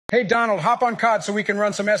Hey, Donald, hop on COD so we can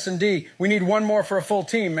run some S&D. We need one more for a full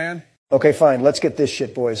team, man. Okay, fine. Let's get this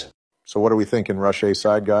shit, boys. So what are we thinking, rush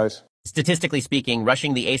A-side, guys? Statistically speaking,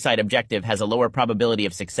 rushing the A-side objective has a lower probability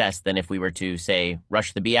of success than if we were to, say,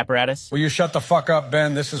 rush the B apparatus. Will you shut the fuck up,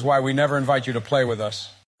 Ben? This is why we never invite you to play with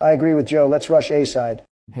us. I agree with Joe. Let's rush A-side.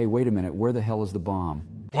 Hey, wait a minute. Where the hell is the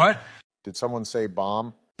bomb? What? Did someone say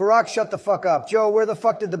bomb? Barack, shut the fuck up. Joe, where the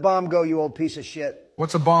fuck did the bomb go, you old piece of shit?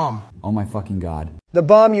 What's a bomb? Oh my fucking God. The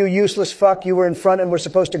bomb, you useless fuck. You were in front and were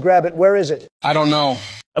supposed to grab it. Where is it? I don't know.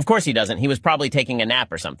 Of course he doesn't. He was probably taking a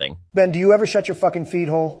nap or something. Ben, do you ever shut your fucking feed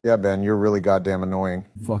hole? Yeah, Ben, you're really goddamn annoying.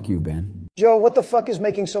 Fuck you, Ben. Joe, what the fuck is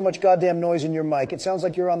making so much goddamn noise in your mic? It sounds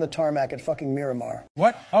like you're on the tarmac at fucking Miramar.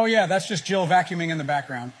 What? Oh, yeah, that's just Jill vacuuming in the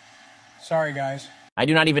background. Sorry, guys. I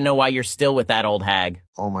do not even know why you're still with that old hag.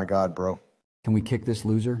 Oh my God, bro. Can we kick this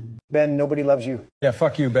loser? Ben, nobody loves you. Yeah,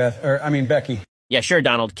 fuck you, Becky. Yeah, sure,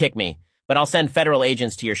 Donald, kick me. But I'll send federal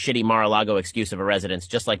agents to your shitty Mar-a-Lago excuse of a residence,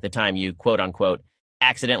 just like the time you, quote-unquote,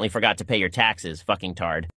 accidentally forgot to pay your taxes, fucking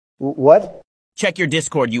tard. What? Check your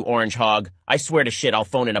Discord, you orange hog. I swear to shit, I'll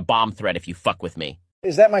phone in a bomb threat if you fuck with me.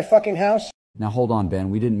 Is that my fucking house? Now hold on, Ben.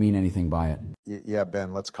 We didn't mean anything by it. Yeah,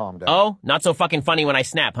 Ben, let's calm down. Oh, not so fucking funny when I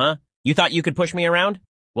snap, huh? You thought you could push me around?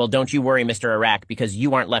 Well, don't you worry, Mr. Iraq, because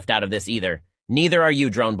you aren't left out of this either. Neither are you,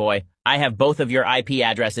 drone boy. I have both of your IP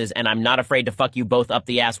addresses, and I'm not afraid to fuck you both up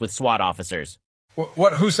the ass with SWAT officers.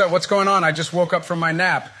 What? Who said? What's going on? I just woke up from my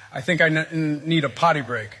nap. I think I need a potty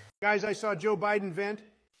break. Guys, I saw Joe Biden vent.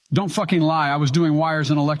 Don't fucking lie. I was doing wires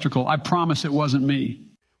and electrical. I promise it wasn't me.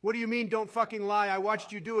 What do you mean, don't fucking lie? I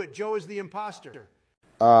watched you do it. Joe is the imposter.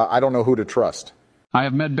 I don't know who to trust. I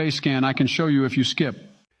have med base scan. I can show you if you skip.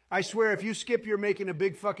 I swear, if you skip, you're making a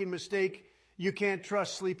big fucking mistake. You can't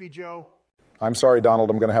trust Sleepy Joe. I'm sorry,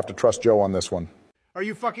 Donald. I'm going to have to trust Joe on this one. Are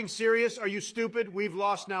you fucking serious? Are you stupid? We've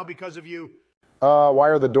lost now because of you. Why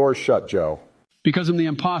are the doors shut, Joe? Because I'm the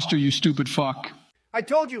imposter, you stupid fuck. I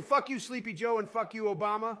told you, fuck you, Sleepy Joe, and fuck you,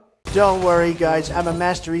 Obama. Don't worry, guys. I'm a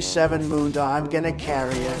Mastery 7 Moondog. I'm gonna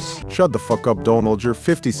carry us. Shut the fuck up, Donald. You're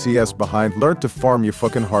 50 CS behind. Learn to farm, you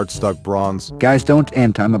fucking hard-stuck bronze. Guys, don't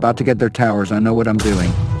ent. I'm about to get their towers. I know what I'm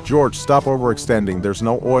doing. George, stop overextending. There's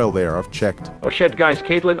no oil there. I've checked. Oh shit, guys.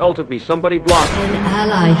 Caitlyn ulted me. Somebody block. An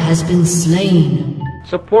ally has been slain.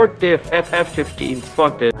 Support diff FF15.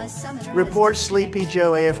 Fuck this. Report Sleepy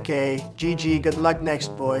Joe AFK. GG. Good luck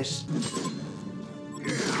next, boys.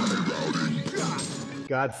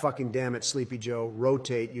 God fucking damn it, Sleepy Joe.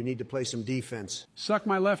 Rotate. You need to play some defense. Suck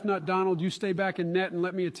my left nut, Donald. You stay back in net and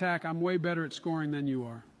let me attack. I'm way better at scoring than you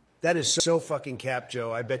are. That is so fucking cap,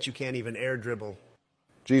 Joe. I bet you can't even air dribble.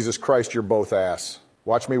 Jesus Christ, you're both ass.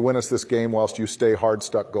 Watch me win us this game whilst you stay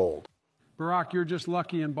hard-stuck gold. Barack, you're just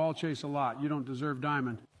lucky and ball chase a lot. You don't deserve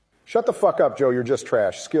diamond. Shut the fuck up, Joe. You're just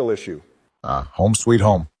trash. Skill issue. Home sweet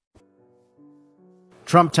home.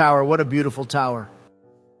 Trump Tower. What a beautiful tower.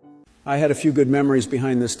 I had a few good memories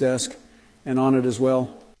behind this desk, and on it as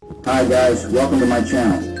well. Hi guys, welcome to my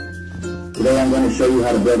channel. Today I'm going to show you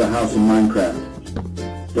how to build a house in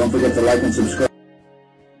Minecraft. Don't forget to like and subscribe.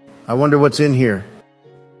 I wonder what's in here.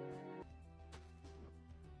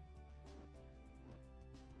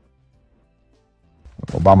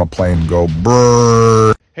 Obama plane go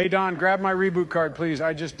brrrr. Hey, Don, grab my reboot card, please.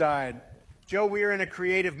 I just died. Joe, we are in a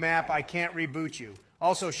creative map. I can't reboot you.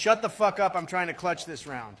 Also, shut the fuck up. I'm trying to clutch this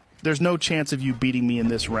round. There's no chance of you beating me in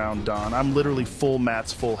this round, Don. I'm literally full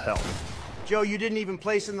mats, full health. Joe, you didn't even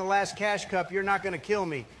place in the last cash cup. You're not going to kill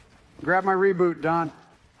me. Grab my reboot, Don.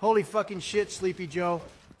 Holy fucking shit, Sleepy Joe.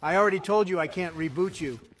 I already told you I can't reboot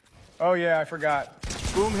you. Oh, yeah, I forgot.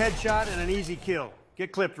 Boom headshot and an easy kill.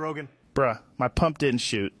 Get clipped, Rogan. Bruh, my pump didn't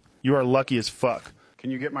shoot. You are lucky as fuck.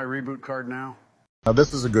 Can you get my reboot card now? Now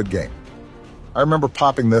this is a good game. I remember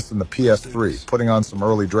popping this in the PS3, putting on some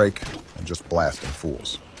early Drake, and just blasting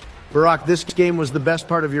fools. Barack, this game was the best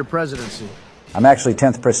part of your presidency. I'm actually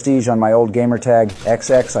 10th prestige on my old gamer tag.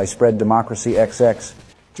 XX, I spread democracy XX.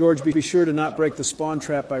 George, be sure to not break the spawn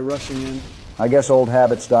trap by rushing in. I guess old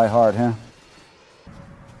habits die hard, huh?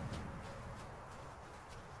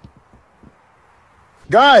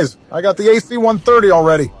 Guys, I got the AC-130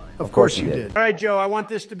 already. Of course you did. All right, Joe, I want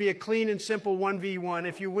this to be a clean and simple 1v1.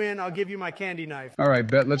 If you win, I'll give you my candy knife. All right,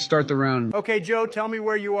 bet. Let's start the round. Okay, Joe, tell me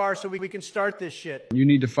where you are so we can start this shit. You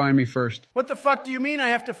need to find me first. What the fuck do you mean I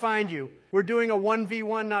have to find you? We're doing a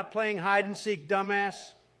 1v1, not playing hide and seek, dumbass.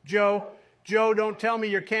 Joe, don't tell me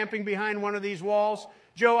you're camping behind one of these walls.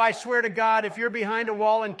 Joe, I swear to God, if you're behind a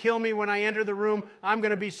wall and kill me when I enter the room, I'm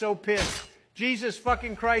going to be so pissed. Jesus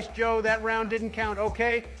fucking Christ, Joe, that round didn't count,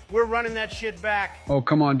 okay? We're running that shit back. Oh,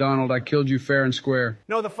 come on, Donald. I killed you fair and square.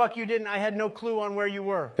 No, the fuck you didn't. I had no clue on where you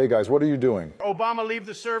were. Hey guys, what are you doing? Obama, leave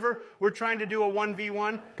the server. We're trying to do a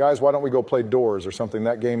 1v1. Guys, why don't we go play Doors or something?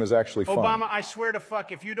 That game is actually fun. Obama, I swear to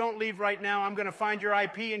fuck, if you don't leave right now, I'm gonna find your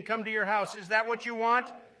IP and come to your house. Is that what you want?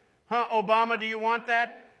 Huh, Obama, do you want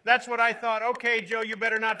that? That's what I thought. Okay, Joe, you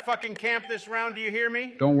better not fucking camp this round. Do you hear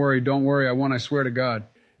me? Don't worry. I won, I swear to God.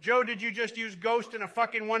 Joe, did you just use Ghost in a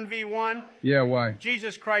fucking 1v1? Yeah, why?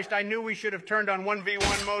 Jesus Christ, I knew we should have turned on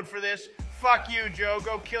 1v1 mode for this. Fuck you, Joe.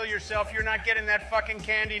 Go kill yourself. You're not getting that fucking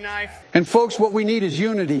candy knife. And folks, what we need is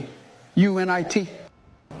unity. UNIT.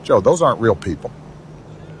 Joe, those aren't real people.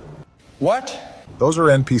 What? Those are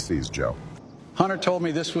NPCs, Joe. Hunter told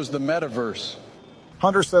me this was the metaverse.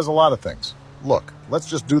 Hunter says a lot of things. Look, let's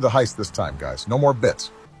just do the heist this time, guys. No more bits.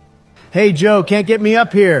 Hey, Joe, can't get me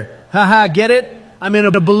up here. Haha, get it? I'm in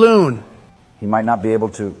a balloon. He might not be able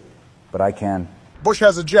to, but I can. Bush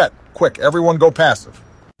has a jet. Quick, everyone go passive.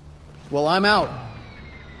 Well, I'm out.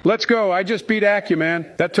 Let's go. I just beat Acu,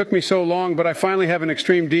 man. That took me so long, but I finally have an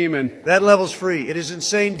extreme demon. That level's free. It is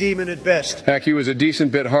insane demon at best. Acu was a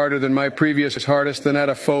decent bit harder than my previous hardest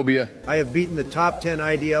than phobia. I have beaten the top 10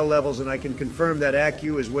 IDL levels, and I can confirm that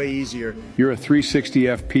Acu is way easier. You're a 360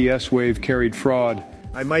 FPS wave carried fraud.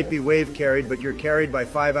 I might be wave carried, but you're carried by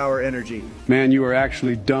 5-hour energy. Man, you are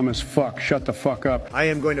actually dumb as fuck. Shut the fuck up. I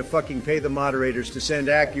am going to fucking pay the moderators to send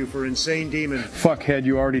Acu for Insane Demon. Fuckhead,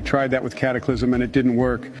 you already tried that with Cataclysm and it didn't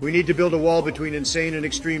work. We need to build a wall between Insane and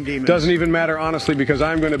Extreme Demons. Doesn't even matter, honestly, because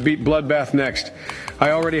I'm going to beat Bloodbath next.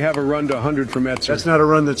 I already have a run to 100 from Etzer. That's not a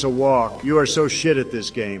run, that's a walk. You are so shit at this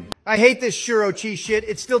game. I hate this Shuro-Chi shit.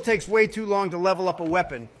 It still takes way too long to level up a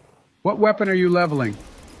weapon. What weapon are you leveling?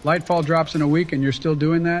 Lightfall drops in a week and you're still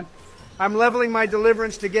doing that? I'm leveling my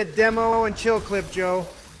Deliverance to get Demo and Chill Clip, Joe.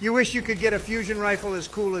 You wish you could get a fusion rifle as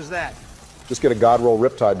cool as that. Just get a Godroll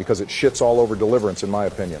Riptide because it shits all over Deliverance, in my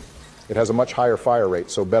opinion. It has a much higher fire rate,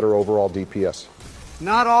 so better overall DPS.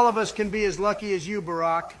 Not all of us can be as lucky as you,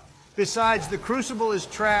 Barack. Besides, the Crucible is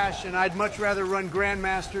trash, and I'd much rather run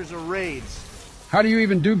Grandmasters or Raids. How do you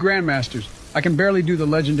even do Grandmasters? I can barely do the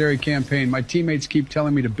Legendary campaign. My teammates keep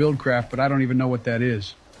telling me to build craft, but I don't even know what that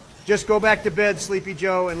is. Just go back to bed, Sleepy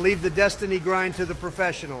Joe, and leave the Destiny grind to the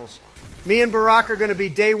professionals. Me and Barack are going to be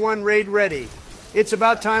day one raid ready. It's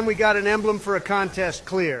about time we got an emblem for a contest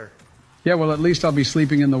clear. Yeah, well, at least I'll be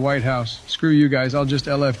sleeping in the White House. Screw you guys, I'll just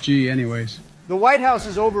LFG anyways. The White House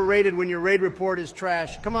is overrated when your raid report is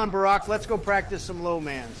trash. Come on, Barack, let's go practice some low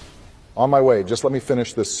mans. On my way, just let me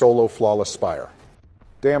finish this solo flawless spire.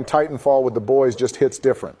 Damn Titanfall with the boys just hits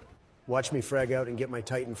different. Watch me frag out and get my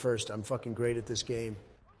Titan first. I'm fucking great at this game.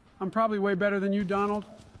 I'm probably way better than you, Donald.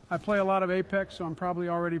 I play a lot of Apex, so I'm probably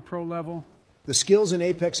already pro level. The skills in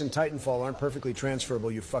Apex and Titanfall aren't perfectly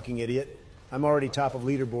transferable, you fucking idiot. I'm already top of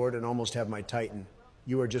leaderboard and almost have my Titan.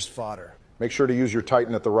 You are just fodder. Make sure to use your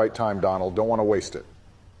Titan at the right time, Donald. Don't want to waste it.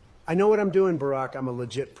 I know what I'm doing, Barack. I'm a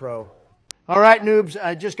legit pro. All right, noobs,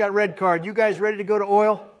 I just got red card. You guys ready to go to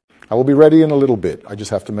oil? I will be ready in a little bit. I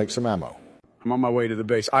just have to make some ammo. I'm on my way to the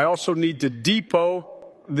base. I also need to depot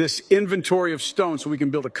this inventory of stone so we can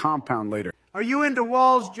build a compound later. Are you into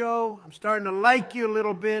walls, Joe? I'm starting to like you a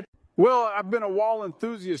little bit. Well, I've been a wall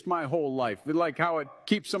enthusiast my whole life. I like how it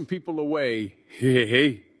keeps some people away.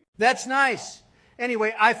 Hey. That's nice.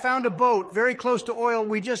 Anyway, I found a boat very close to oil.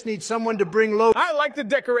 We just need someone to bring load. I like the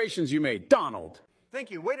decorations you made, Donald.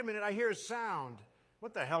 Thank you. Wait a minute, I hear a sound.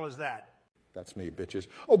 What the hell is that? That's me, bitches.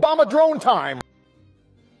 Obama drone time!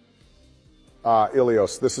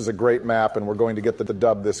 Ilios, this is a great map, and we're going to get the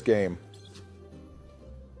dub this game.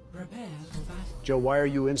 Joe, why are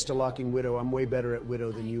you insta-locking Widow? I'm way better at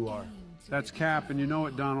Widow than you are. That's Cap, and you know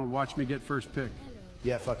it, Donald. Watch me get first pick.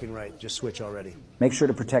 Yeah, fucking right. Just switch already. Make sure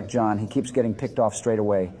to protect John. He keeps getting picked off straight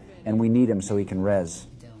away, and we need him so he can res.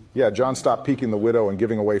 Yeah, John stopped peeking the Widow and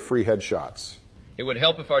giving away free headshots. It would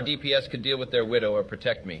help if our DPS could deal with their Widow or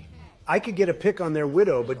protect me. I could get a pick on their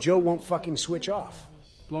Widow, but Joe won't fucking switch off.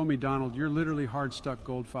 Blow me, Donald. You're literally hard stuck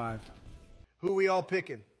gold 5. Who we all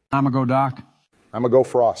picking? I'ma go Doc. I'ma go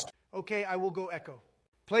Frost. Okay, I will go Echo.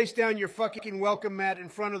 Place down your fucking welcome mat in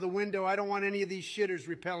front of the window. I don't want any of these shitters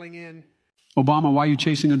repelling in. Obama, why are you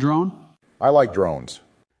chasing a drone? I like drones.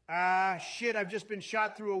 Shit, I've just been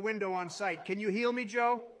shot through a window on sight. Can you heal me,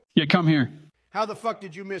 Joe? Yeah, come here. How the fuck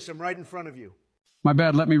did you miss him right in front of you? My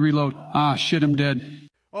bad, let me reload. Shit, I'm dead.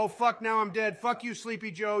 Oh, fuck, now I'm dead. Fuck you,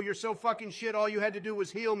 Sleepy Joe. You're so fucking shit, all you had to do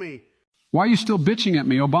was heal me. Why are you still bitching at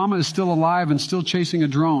me? Obama is still alive and still chasing a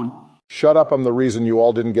drone. Shut up, I'm the reason you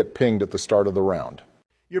all didn't get pinged at the start of the round.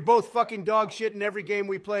 You're both fucking dog shit in every game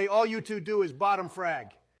we play. All you two do is bottom frag.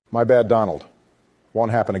 My bad, Donald.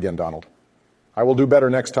 Won't happen again, Donald. I will do better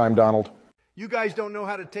next time, Donald. You guys don't know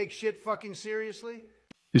how to take shit fucking seriously?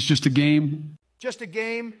 It's just a game. Just a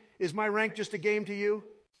game? Is my rank just a game to you?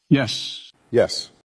 Yes. Yes.